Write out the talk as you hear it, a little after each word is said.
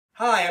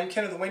Hi, I'm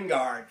Kenneth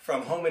Wingard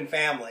from Home and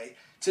Family.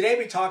 Today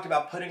we talked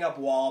about putting up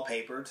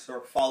wallpaper to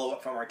sort of follow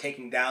up from our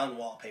taking down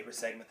wallpaper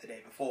segment the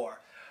day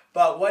before.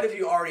 But what if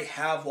you already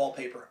have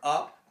wallpaper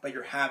up, but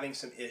you're having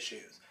some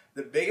issues?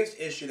 The biggest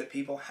issue that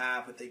people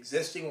have with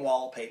existing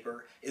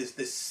wallpaper is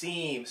the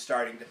seam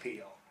starting to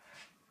peel.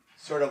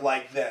 Sort of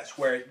like this,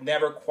 where it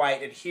never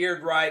quite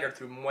adhered right, or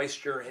through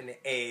moisture and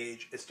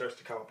age, it starts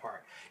to come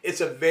apart. It's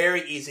a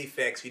very easy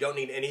fix. You don't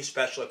need any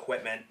special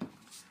equipment.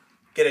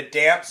 Get a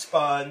damp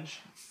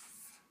sponge,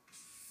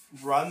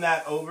 run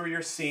that over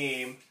your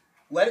seam,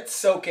 let it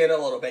soak in a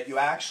little bit. You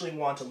actually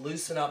want to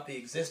loosen up the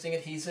existing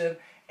adhesive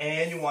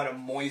and you want to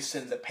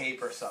moisten the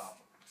paper some.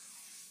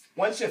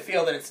 Once you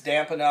feel that it's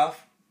damp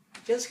enough,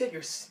 just get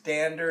your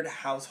standard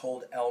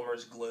household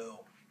Elmer's glue.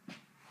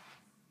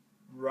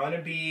 Run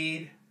a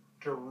bead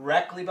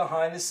directly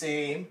behind the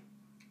seam,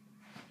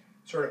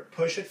 sort of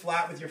push it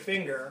flat with your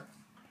finger,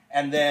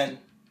 and then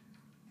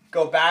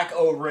go back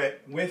over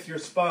it with your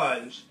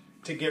sponge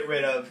to get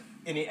rid of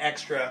any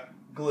extra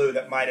glue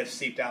that might have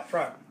seeped out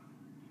front.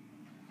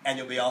 And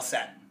you'll be all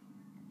set.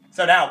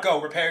 So now,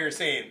 go repair your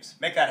seams.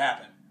 Make that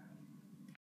happen.